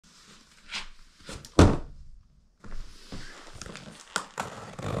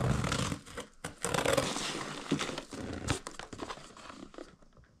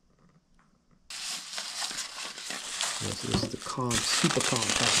super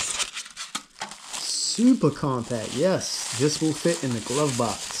compact. Super compact, yes. This will fit in the glove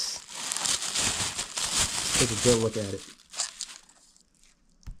box. Take a good look at it.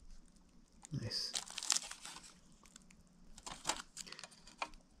 Nice.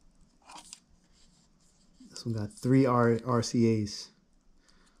 This one got 3 RCAs.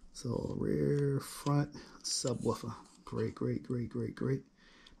 So rear, front, subwoofer. Great, great, great, great, great.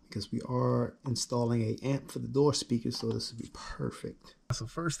 Because we are installing a amp for the door speakers, so this would be perfect. So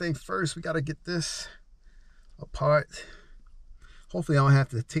first thing first, we got to get this apart. Hopefully I don't have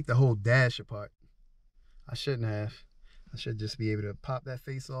to take the whole dash apart. I shouldn't have. I should just be able to pop that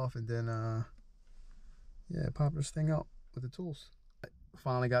face off and then yeah, pop this thing out with the tools.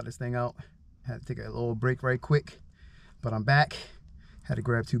 Finally got this thing out. Had to take a little break right quick, but I'm back. Had to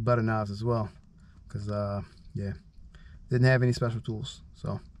grab 2 butter knives as well because yeah, didn't have any special tools.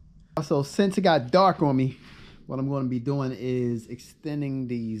 So since it got dark on me, what I'm going to be doing is extending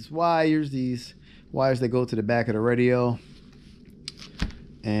these wires that go to the back of the radio,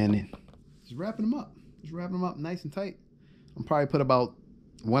 and just wrapping them up. Just wrapping them up nice and tight. I'm probably put about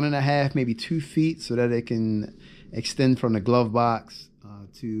 1.5, maybe 2 feet, so that it can extend from the glove box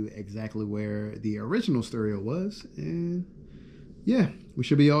to exactly where the original stereo was. And yeah, we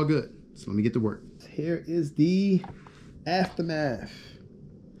should be all good. So let me get to work. Here is the aftermath.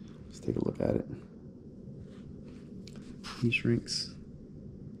 Let's take a look at it. Heat shrinks.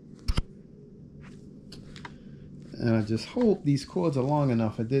 And I just hope these cords are long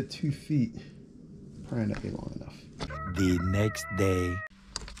enough. I did 2 feet. Praying that they're long enough. The next day.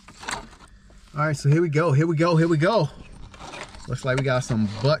 All right, so here we go. Here we go. Here we go. Looks like we got some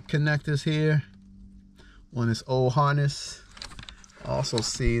butt connectors here on this old harness. Also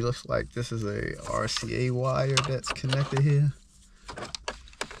see, looks like this is a RCA wire that's connected here.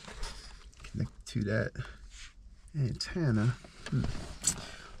 Connected to that antenna.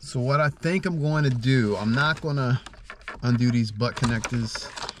 So what I think I'm going to do, I'm not going to undo these butt connectors.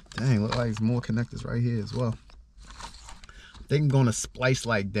 Dang, look like there's more connectors right here as well. I think I'm going to splice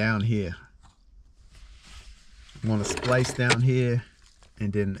like down here. I'm going to splice down here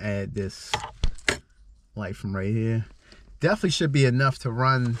and then add this light from right here. Definitely should be enough to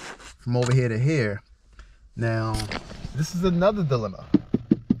run from over here to here. Now, this is another dilemma.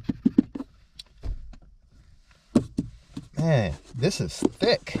 Man, this is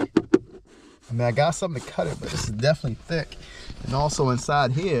thick. I mean, I got something to cut it, but this is definitely thick. And also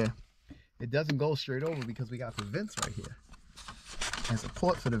inside here, it doesn't go straight over because we got the vents right here. There's a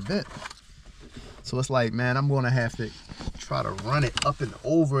port for the vent. So it's like, man, I'm gonna have to try to run it up and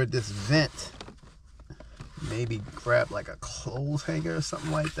over this vent. Maybe grab like a clothes hanger or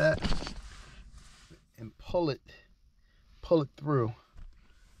something like that and pull it through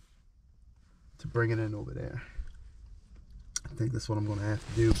to bring it in over there. I think that's what I'm gonna have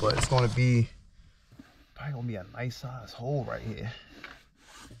to do, but it's gonna be probably gonna be a nice size hole right here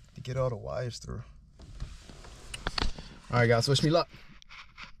to get all the wires through. All right, guys, wish me luck.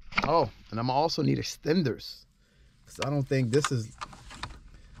 Oh, and I'm also need extenders because I don't think this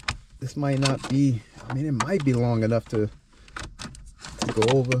might not be, I mean, it might be long enough to go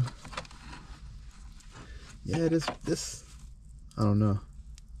over. Yeah, this, I don't know.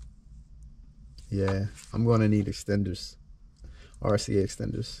 Yeah, I'm gonna need extenders, RCA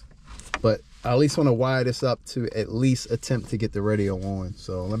extenders. But I at least want to wire this up to at least attempt to get the radio on.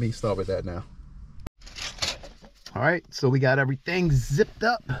 So let me start with that now. All right, so we got everything zipped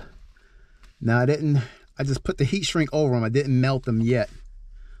up. Now I just put the heat shrink over them. I didn't melt them yet,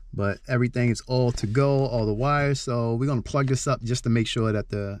 but everything is all to go, all the wires. So we're gonna plug this up just to make sure that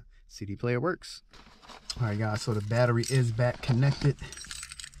the CD player works. All right, guys, so the battery is back connected.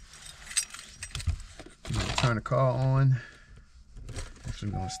 I'm gonna turn the car on. Actually,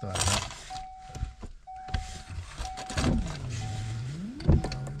 I'm gonna start it up.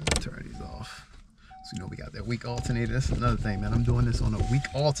 Turn these off. So you know we got that weak alternator. That's another thing, man. I'm doing this on a weak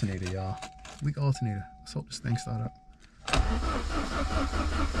alternator, y'all. Weak alternator. Let's hope this thing start up.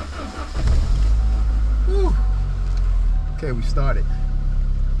 Whew. Okay, we started.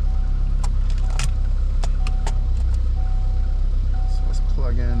 So let's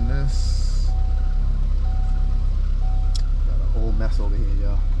plug in this. Got a whole mess over here,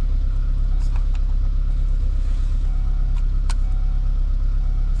 y'all.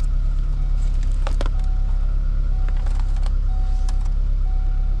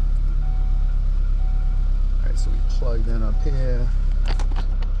 So we plugged in up here.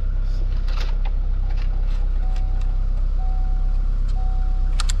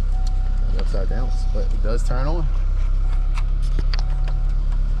 Upside down, but it does turn on.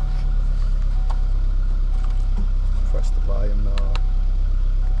 Press the volume knob.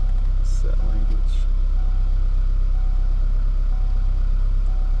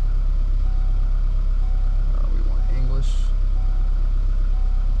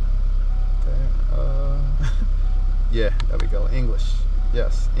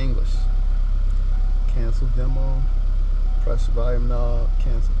 Yes, English. Cancel demo. Press volume knob.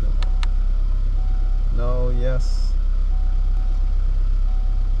 Cancel demo. No, yes.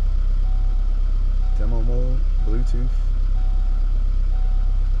 Demo mode. Bluetooth.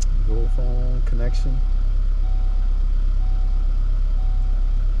 Dual phone connection.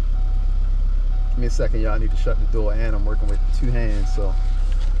 Give me a second, y'all. I need to shut the door, and I'm working with 2 hands, so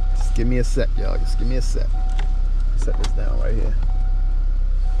just give me a sec, y'all. Just give me a sec. Set this down right here.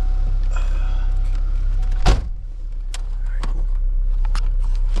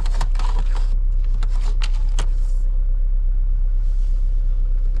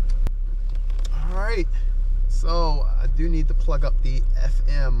 All right, so I do need to plug up the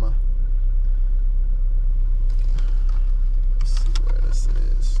FM. Let's see where this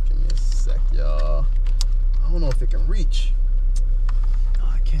is. Give me a sec, y'all. I don't know if it can reach. No,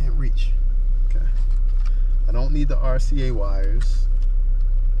 I can't reach. Okay. I don't need the RCA wires,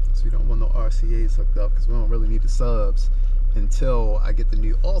 so we don't want no RCAs hooked up because we don't really need the subs until I get the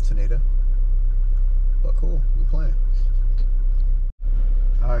new alternator. But cool, we're playing.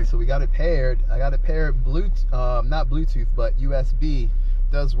 All right, so we got it paired. I got it paired Bluetooth, not Bluetooth, but USB.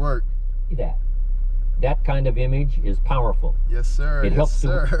 Does work. That kind of image is powerful. Yes, sir. It helps,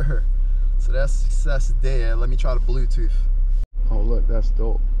 sir. So that's success there. Let me try the Bluetooth. Oh, look, that's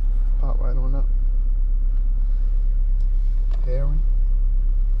dope. Pop right on up. Pairing.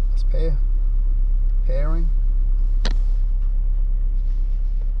 Let's pair. Pairing.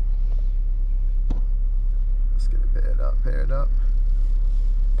 Let's get it paired up. Paired up.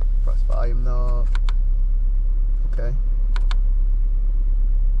 Press volume knob. Okay.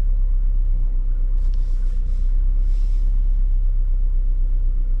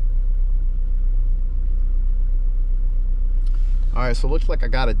 All right, so it looks like I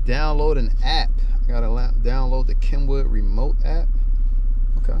gotta download an app. I gotta download the Kenwood remote app.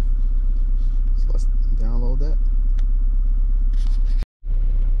 Okay, so let's download that.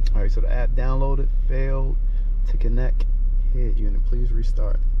 All right, so the app downloaded, failed to connect head unit. Please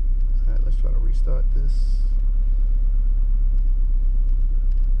restart. All right, let's try to restart this.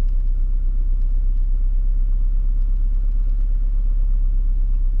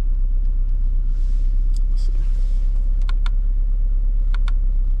 Let's see.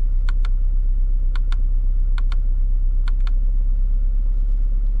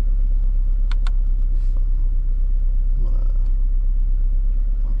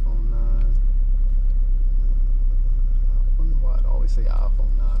 Say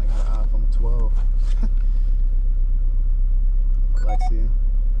iPhone 9. I got an iPhone 12. Alexia.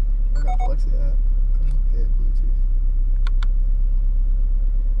 I got the Alexia app. Compare Bluetooth.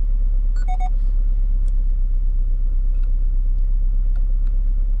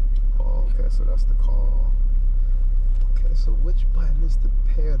 Oh, okay, so that's the call. Okay, so which button is to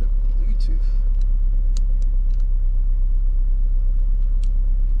pair the Bluetooth?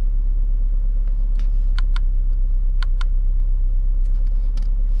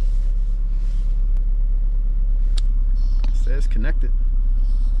 Says connected.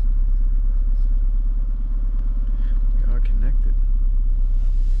 We are connected.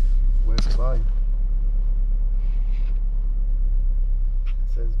 Where's the volume?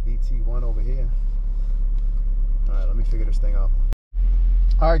 It says BT1 over here. Alright, let me figure this thing out.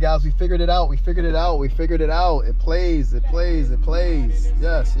 Alright guys, we figured it out. We figured it out. We figured it out. It plays. It plays. It plays.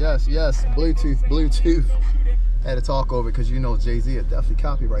 Yes, yes, yes. Bluetooth, Bluetooth. I had to talk over it because you know Jay-Z would definitely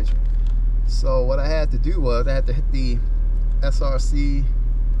copyright you. So what I had to do was I had to hit the SRC,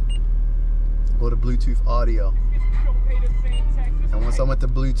 go to Bluetooth audio, and once I went to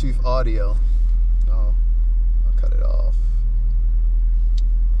Bluetooth audio, I'll cut it off.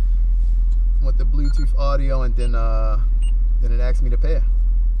 Went to Bluetooth audio, and then it asked me to pair.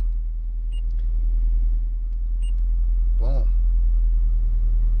 Boom.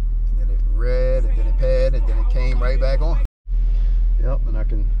 And then it read, and then it paired, and then it came right back on. Yep, and I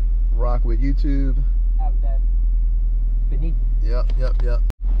can rock with YouTube. Yep.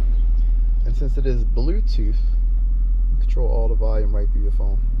 And since it is Bluetooth, you control all the volume right through your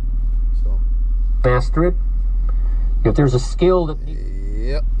phone. So Master it. If there's a skill that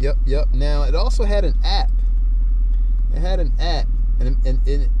Yep. Now it also had an app. It had an app, and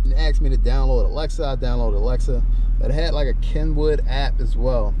it asked me to download Alexa. I downloaded Alexa, but it had like a Kenwood app as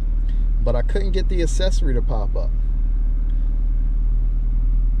well. But I couldn't get the accessory to pop up.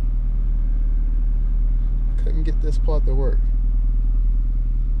 Couldn't get this part to work.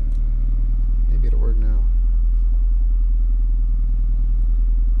 Maybe it'll work now.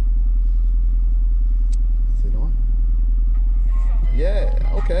 Is it on? Yeah,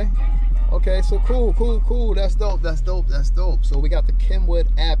 okay. Okay, so cool. That's dope. So we got the Kenwood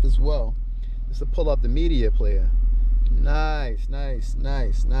app as well. Just to pull up the media player. Nice.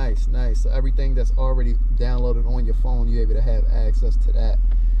 So everything that's already downloaded on your phone, you're able to have access to that.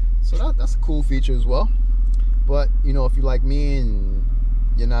 So that's a cool feature as well. But you know, if you're like me and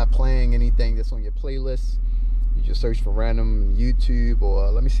you're not playing anything that's on your playlist, you just search for random YouTube,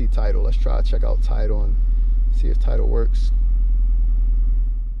 or let me see Tidal. Let's try to check out Tidal and see if Tidal works.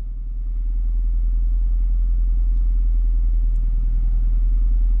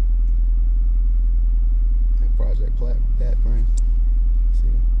 And Project Platform. See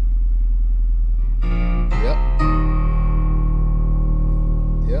that?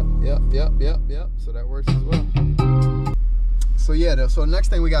 Yep. So that works as well. So yeah, so next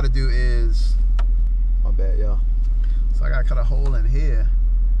thing we got to do is, my bad, y'all. So I got to cut a hole in here.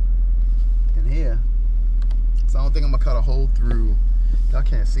 So I don't think I'm gonna cut a hole through. Y'all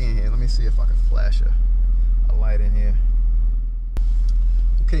can't see in here. Let me see if I can flash a light in here.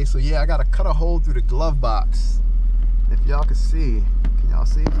 Okay, so yeah, I got to cut a hole through the glove box. If y'all can see, can y'all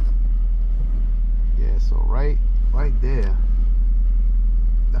see? Yeah, so right there.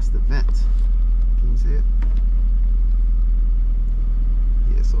 That's the vent. Can you see it?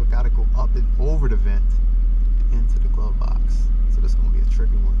 Yeah, so it got to go up and over the vent into the glove box. So this is going to be a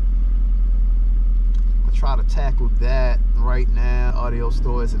tricky one. I'm going to try to tackle that right now. Audio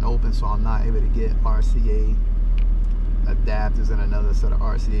store isn't open, so I'm not able to get RCA adapters and another set of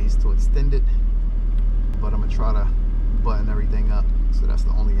RCAs to extend it. But I'm going to try to button everything up. So that's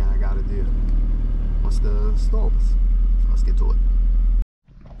the only thing I got to do once the store opens. So let's get to it.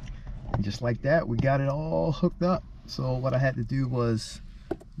 And just like that, we got it all hooked up. So what I had to do was,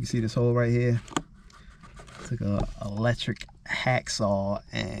 you see this hole right here? Took a electric hacksaw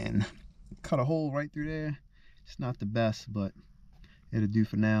and cut a hole right through there. It's not the best, but it'll do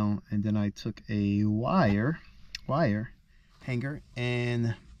for now. And then I took a wire hanger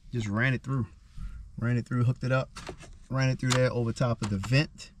and just ran it through, hooked it up, ran it through there over top of the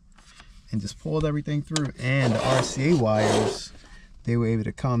vent, and just pulled everything through. And the RCA wires, they were able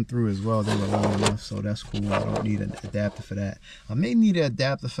to come through as well. They were long enough, so that's cool. I don't need an adapter for that. I may need an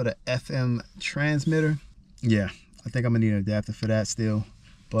adapter for the FM transmitter. Yeah, I think I'm gonna need an adapter for that still.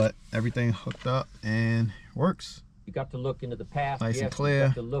 But everything hooked up and works. You got to look into the past. Nice yes, and clear. You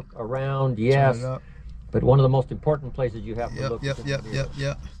got to look around. Yes. But one of the most important places you have to look. Yep. You know,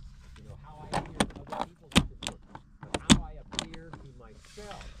 how I appear to other people is important, but how I appear to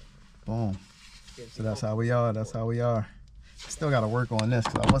myself. Boom. So that's how we are. Still got to work on this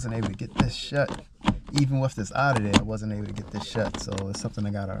because I wasn't able to get this shut. Even with this out of there, I wasn't able to get this shut. So it's something I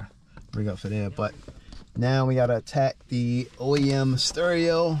got to rig up for there. But now we got to attack the OEM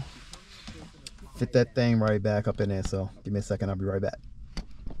stereo. Fit that thing right back up in there. So give me a second. I'll be right back.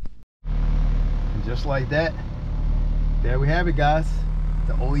 And just like that, there we have it, guys.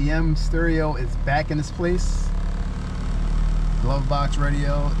 The OEM stereo is back in its place. Glovebox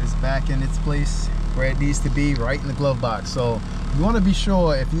radio is back in its place where it needs to be, right in the glove box. So you want to be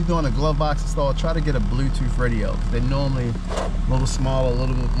sure, if you're doing a glove box install, try to get a Bluetooth radio. They're normally a little smaller, a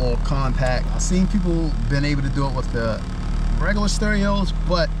little bit more compact. I've seen people been able to do it with the regular stereos,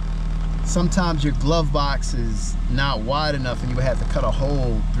 but sometimes your glove box is not wide enough and you would have to cut a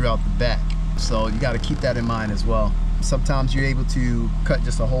hole throughout the back. So you got to keep that in mind as well. Sometimes you're able to cut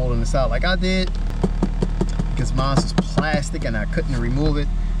just a hole in the side like I did, because mine was plastic and I couldn't remove it.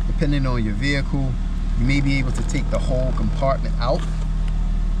 Depending on your vehicle, you may be able to take the whole compartment out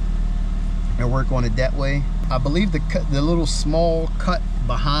and work on it that way. I believe the little small cut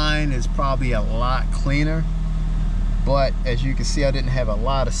behind is probably a lot cleaner, but as you can see, I didn't have a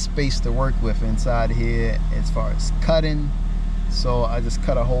lot of space to work with inside here as far as cutting, so I just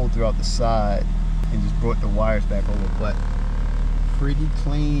cut a hole throughout the side and just brought the wires back over. But pretty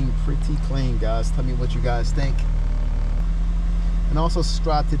clean, guys. Tell me what you guys think. And also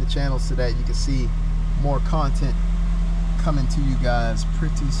subscribe to the channel so that you can see more content coming to you guys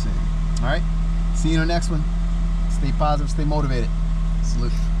pretty soon. All right, see you in the next one. Stay positive, stay motivated.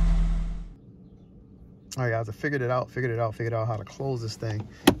 Salute. All right, guys, I figured it out how to close this thing.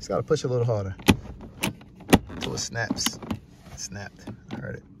 Just gotta push a little harder until it snaps. It snapped. I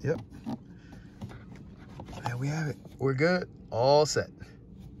heard it. Yep. There we have it. We're good. All set.